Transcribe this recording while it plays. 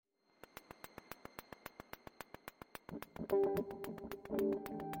Welcome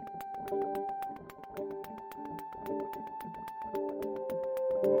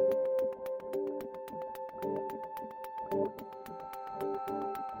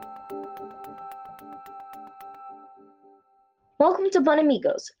to Bun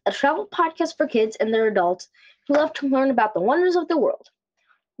Amigos, a travel podcast for kids and their adults who love to learn about the wonders of the world.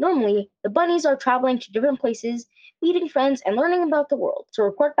 Normally, the bunnies are traveling to different places, meeting friends, and learning about the world to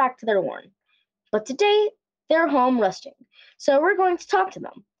report back to their warren. But today, they're home resting, so we're going to talk to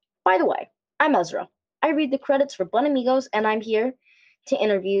them. By the way, I'm Ezra. I read the credits for Bun Amigos, and I'm here to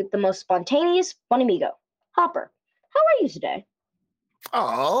interview the most spontaneous Bun Amigo, Hopper. How are you today?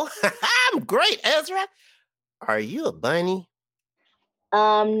 Oh, I'm great, Ezra. Are you a bunny?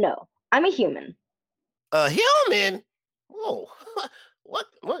 No, I'm a human. A human? Oh, what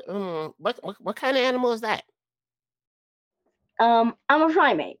kind of animal is that? I'm a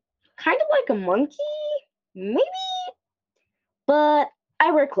primate. Kind of like a monkey, maybe, but I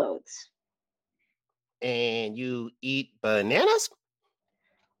wear clothes. And you eat bananas?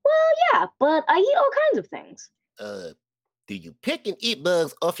 Well, yeah, but I eat all kinds of things. Uh, do you pick and eat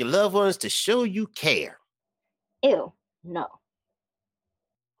bugs off your loved ones to show you care? Ew, no.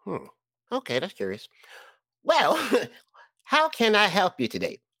 Hmm. Okay, that's curious. Well, how can I help you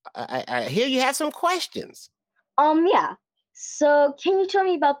today? I hear you have some questions. Yeah. So, can you tell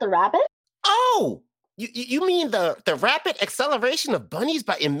me about the rabbit? Oh, you mean the rapid acceleration of bunnies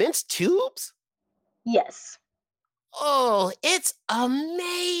by immense tubes? Yes. Oh, it's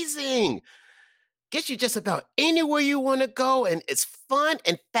amazing. Gets you just about anywhere you want to go, and it's fun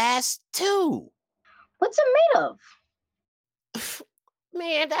and fast too. What's it made of?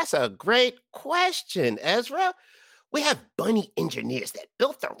 Man, that's a great question, Ezra. We have bunny engineers that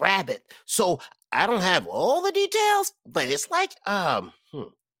built the rabbit, so I don't have all the details, but it's like part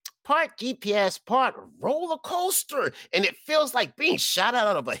GPS, part roller coaster, and it feels like being shot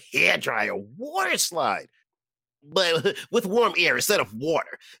out of a hairdryer water slide, but with warm air instead of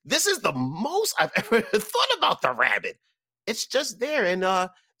water. This is the most I've ever thought about the rabbit. It's just there, and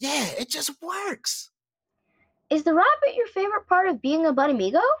yeah, it just works. Is the rabbit your favorite part of being a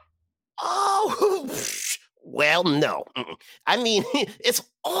Bunamigo? Oh, well, no. I mean, it's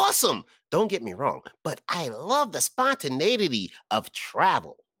awesome. Don't get me wrong, but I love the spontaneity of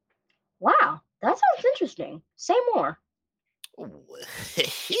travel. Wow, that sounds interesting. Say more.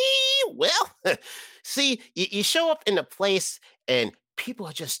 Well, see, you show up in a place and people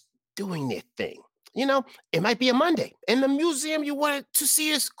are just doing their thing. You know, it might be a Monday, and the museum you wanted to see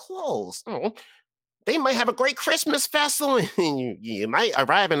is closed. They might have a great Christmas festival, and you might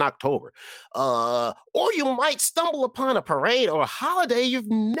arrive in October. Or you might stumble upon a parade or a holiday you've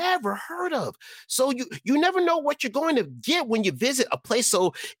never heard of. So you never know what you're going to get when you visit a place.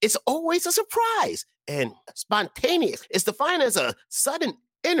 So it's always a surprise and spontaneous. It's defined as a sudden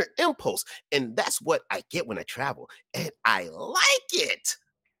inner impulse, and that's what I get when I travel, and I like it.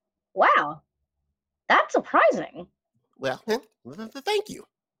 Wow, that's surprising. Well, thank you.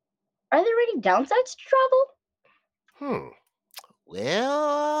 Are there any downsides to travel? Hmm.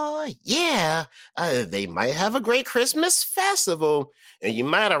 Well, yeah, they might have a great Christmas festival, and you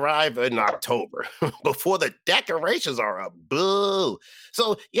might arrive in October before the decorations are up. Boo!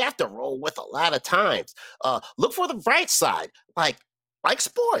 So you have to roll with a lot of times. Look for the bright side, like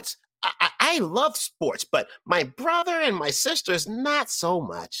sports. I love sports, but my brother and my sisters not so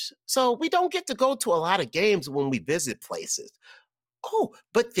much. So we don't get to go to a lot of games when we visit places. Oh,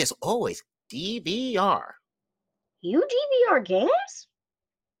 but there's always DVR. You DVR games?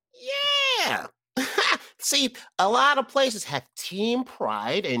 Yeah. See, a lot of places have team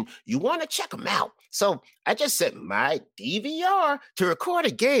pride and you want to check them out. So I just set my DVR to record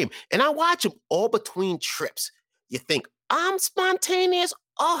a game and I watch them all between trips. You think I'm spontaneous?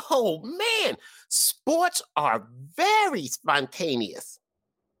 Oh man, sports are very spontaneous.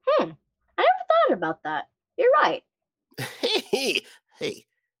 I never thought about that. You're right. Hey,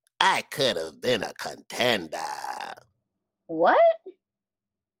 I could have been a contender. What?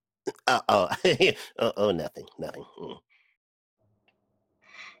 Oh, nothing, nothing.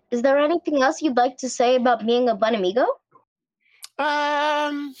 Is there anything else you'd like to say about being a Bunamigo?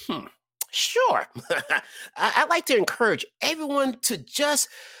 Um, hmm, sure. I like to encourage everyone to just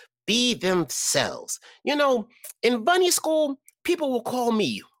be themselves. You know, in bunny school, people will call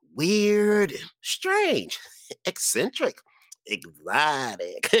me weird, strange, eccentric,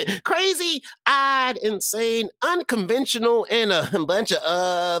 exotic, crazy, odd, insane, unconventional, and a bunch of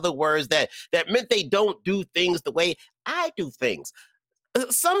other words that meant they don't do things the way I do things.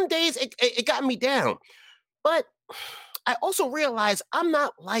 Some days it got me down, but I also realize I'm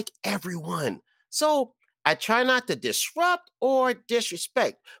not like everyone. So I try not to disrupt or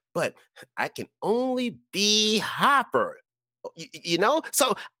disrespect, but I can only be Hopper.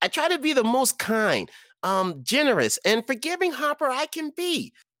 So I try to be the most kind, generous, and forgiving Hopper I can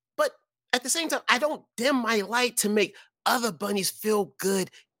be. But at the same time, I don't dim my light to make other bunnies feel good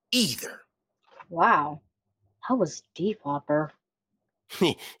either. Wow, that was deep, Hopper.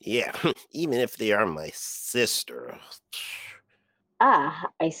 Yeah, even if they are my sister. Ah,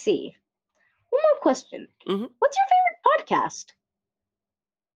 I see. One more question. Mhm. What's your favorite podcast?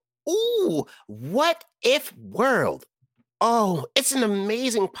 Ooh, What If World? Oh, it's an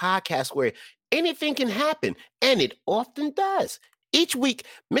amazing podcast where anything can happen, and it often does. Each week,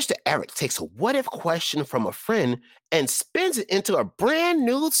 Mr. Eric takes a what if question from a friend and spins it into a brand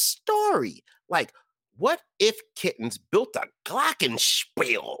new story. Like, what if kittens built a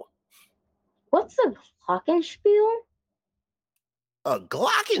glockenspiel? What's a glockenspiel? A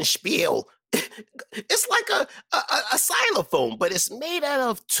glockenspiel? It's like a xylophone, but it's made out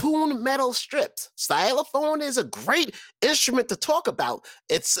of tuned metal strips. Xylophone is a great instrument to talk about.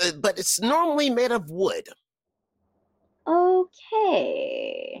 But it's normally made of wood.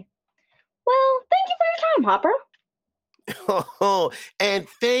 Okay. Well, thank you for your time, Hopper. Oh, and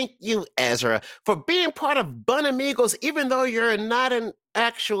thank you, Ezra, for being part of Bun Amigos, even though you're not an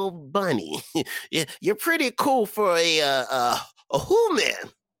actual bunny. You're pretty cool for a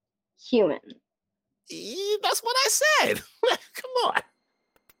human. Human. That's what I said. Come on.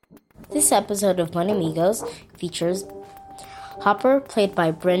 This episode of Bun Amigos features Hopper, played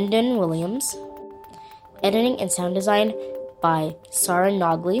by Brendan Williams, editing and sound design by Sarah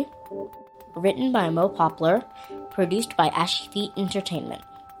Nogley, written by Mo Poplar, produced by Ashy Feet Entertainment.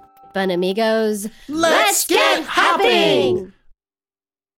 Bun Amigos, Let's get hopping!